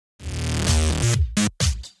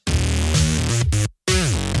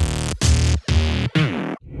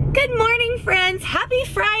friends, happy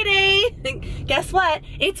Friday. Guess what?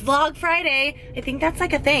 It's Vlog Friday. I think that's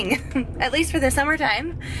like a thing, at least for the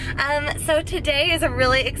summertime. So today is a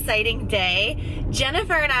really exciting day.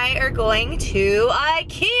 Jennifer and I are going to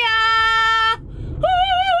Ikea. Woo!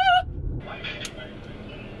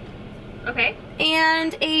 Okay.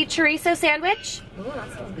 And a chorizo sandwich. Ooh,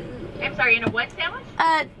 that sounds good. I'm sorry, and a what sandwich?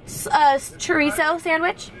 Chorizo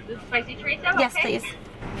sandwich. Spicy chorizo? Yes, okay. please.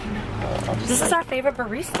 This is our favorite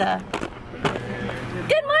barista.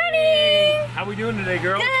 Good morning! How we doing today,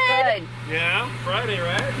 girls? Good. Yeah, Friday,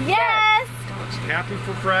 right? Yes. Happy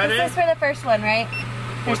for Friday? This is for the first one, right?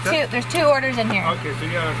 There's two orders in here. Okay, so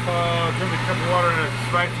you got a drink a cup of water and a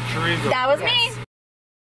spicy chorizo. That was me.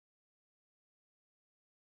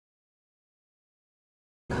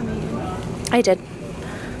 I did.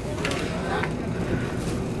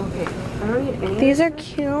 Okay, I don't need any. These are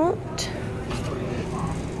cute.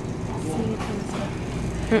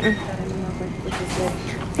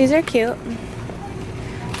 These are cute.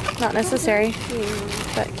 Not necessary,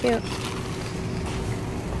 but cute.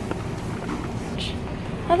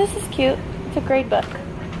 Oh, this is cute. It's a grade book.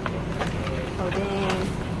 Oh, dang.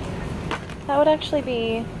 That would actually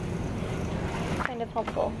be kind of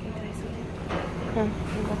helpful. I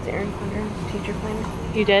got the Erin Condren teacher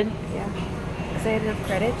planner. You did? Yeah. Because I had enough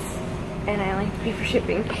credits, and I like to pay for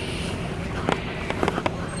shipping.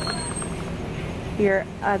 You're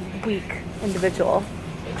a weak individual.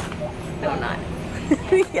 No, I'm not.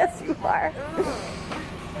 Yes, you are.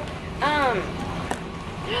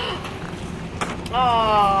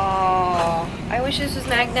 Oh, I wish this was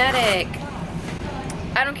magnetic.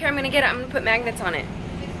 I don't care, I'm gonna get it. I'm gonna put magnets on it.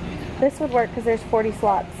 This would work because there's 40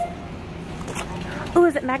 slots. Oh,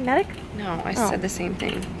 is it magnetic? No, I said the same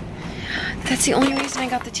thing. That's the only reason I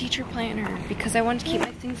got the teacher planner, because I wanted to keep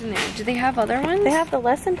my things in there. Do they have other ones? They have the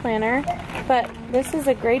lesson planner, but this is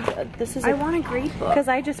a grade book. I want a grade book. Because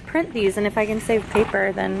I just print these, and if I can save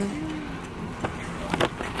paper, then...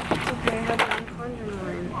 Okay, I have the Erin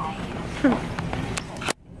Condren one.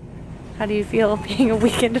 How do you feel being a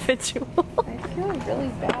weak individual? I feel really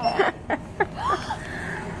bad.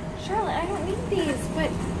 Charlotte, I don't need these, but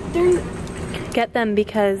they're... Get them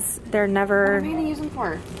because they're never... What am I gonna use them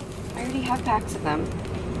for? I already have packs of them.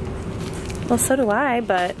 Well, so do I,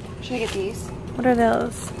 but... Should I get these? What are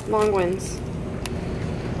those? Long ones.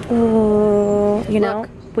 Oh, you know,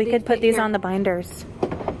 we these could put right these here. on the binders.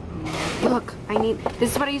 Look, I need...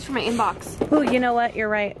 This is what I use for my inbox. Oh, you know what? You're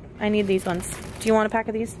right. I need these ones. Do you want a pack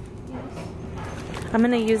of these? Yes. I'm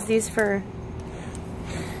gonna use these for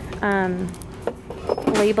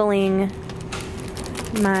labeling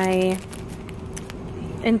my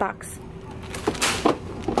inbox.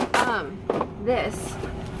 This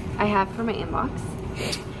I have for my inbox.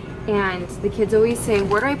 And the kids always say,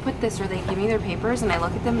 where do I put this? Or they give me their papers and I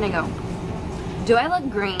look at them and I go, do I look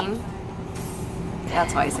green?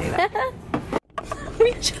 That's why I say that.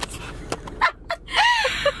 We just...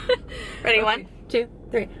 Ready? Okay. 1, 2,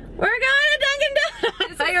 3. We're going to Dunkin'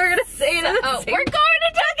 Donuts! I thought you were going to say it. Oh, we're going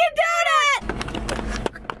to Dunkin'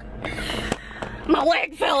 Donuts! My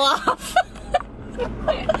leg fell off.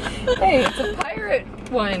 Hey, it's a pirate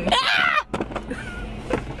one.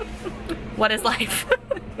 What is life?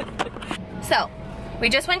 So, we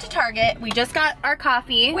just went to Target. We just got our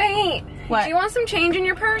coffee. Wait. What? Do you want some change in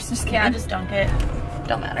your purse? Just kidding. Yeah, just dunk it.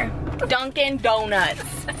 Don't matter. Dunkin'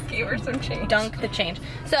 Donuts. Give her some change. Dunk the change.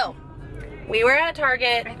 So, we were at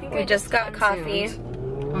Target. I think we just got coffee.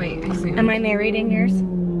 Wait, I zoomed. Am I narrating yours?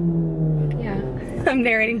 Yeah. I'm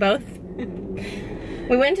narrating both.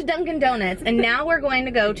 We went to Dunkin' Donuts, and now we're going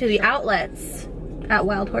to go to the outlets at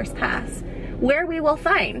Wild Horse Pass, where we will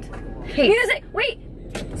find Music! Wait!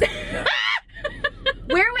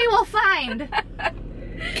 where we will find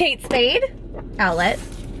Kate Spade outlet,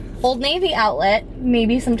 Old Navy outlet,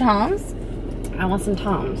 maybe some Toms. I want some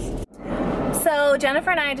Toms. So Jennifer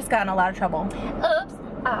and I just got in a lot of trouble. Oops,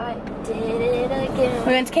 I did it again.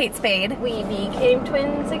 We went to Kate Spade. We became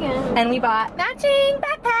twins again. And we bought matching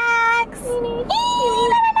backpacks.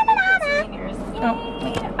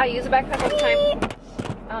 Oh, I use a backpack all the time.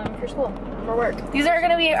 For school, for work. these are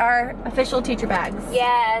gonna be our official teacher bags.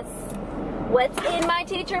 Yes. What's in my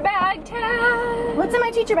teacher bag tag? What's in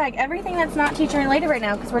my teacher bag? Everything that's not teacher related right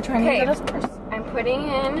now because we're trying to go to first. I'm putting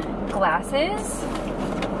in glasses.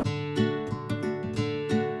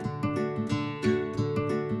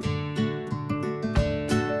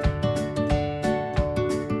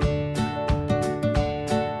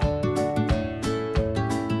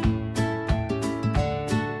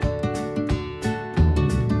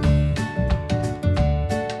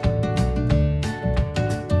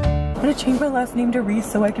 I'm gonna change my last name to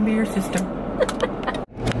Reese so I can be your sister.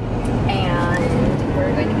 And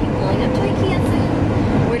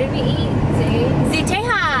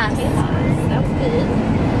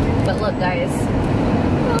look, guys.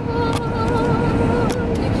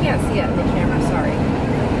 You can't see it in the camera, sorry.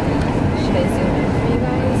 Should I zoom in for you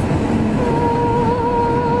guys?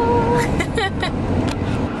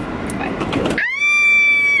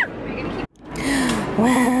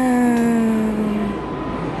 Wow.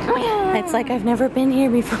 It's like I've never been here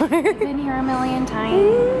before. I've been here a million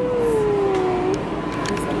times.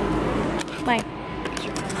 Why?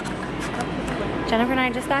 Jennifer and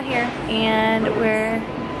I just got here and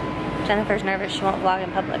Jennifer's nervous she won't vlog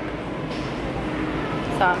in public.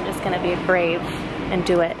 So I'm just gonna be brave and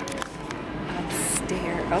do it.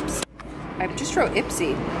 Upstairs. Oops. I just wrote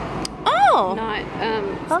Ipsy. Oh! Not,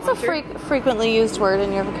 That's a frequently used word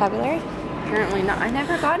in your vocabulary. Apparently not. I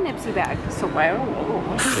never got an Ipsy bag, so why?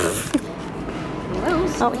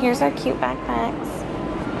 Oh, here's our cute backpacks.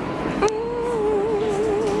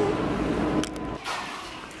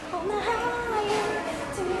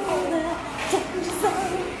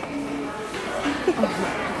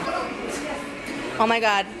 Oh my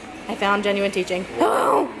god, I found genuine teaching.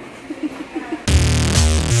 Oh!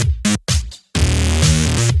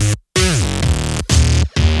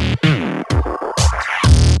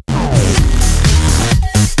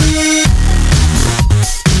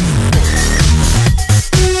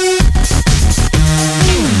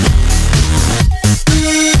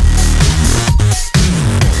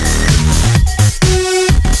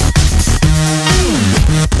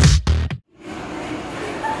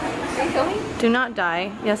 Do not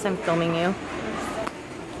die. Yes, I'm filming you.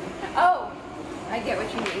 Oh, I get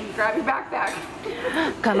what you mean. Grab your backpack.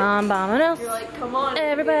 Come on, Bominos. You're like, come on.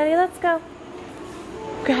 Everybody, let's go.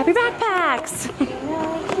 Grab your backpacks.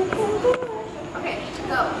 Okay,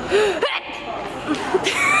 go.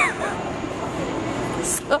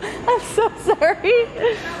 I'm so sorry.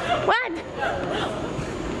 What?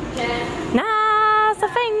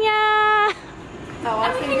 Nasafanya. Oh, I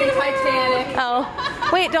was thinking Titanic. Oh,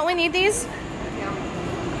 wait, don't we need these?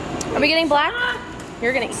 Are we getting black?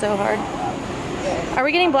 You're getting so hard. Are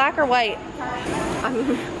we getting black or white?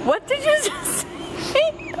 What did you just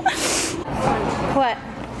say? What?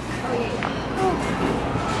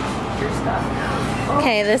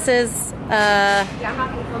 Okay, this is, Yeah, I'm not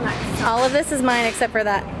gonna film that. all of this is mine except for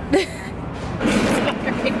that.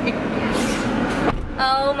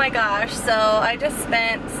 Oh my gosh, so I just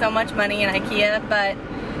spent so much money in Ikea, but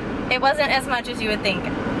it wasn't as much as you would think.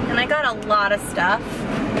 And I got a lot of stuff.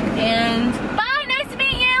 And bye, nice to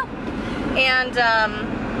meet you. And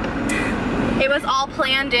it was all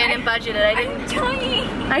planned in and budgeted. I'm tiny.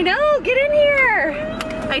 I know, get in here.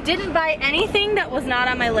 I didn't buy anything that was not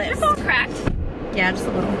on my list. It's all cracked. Yeah, just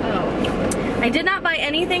a little. Oh. I did not buy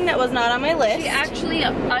anything that was not on my list. She actually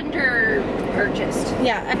under purchased.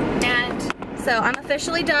 Yeah. And so I'm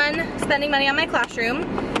officially done spending money on my classroom.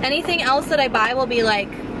 Anything else that I buy will be like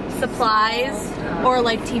supplies or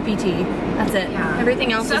like TPT. That's it. Yeah.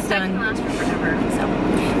 Everything else stuff is that done. can last for forever. So,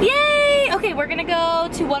 yay! Okay, we're gonna go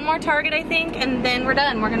to one more Target, I think, and then we're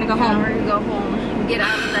done. We're gonna go home. We're gonna go home. Get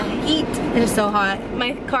out of the heat. It is so hot.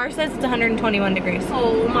 My car says it's 121 degrees.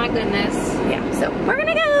 Oh my goodness. Yeah, so we're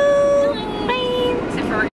gonna go.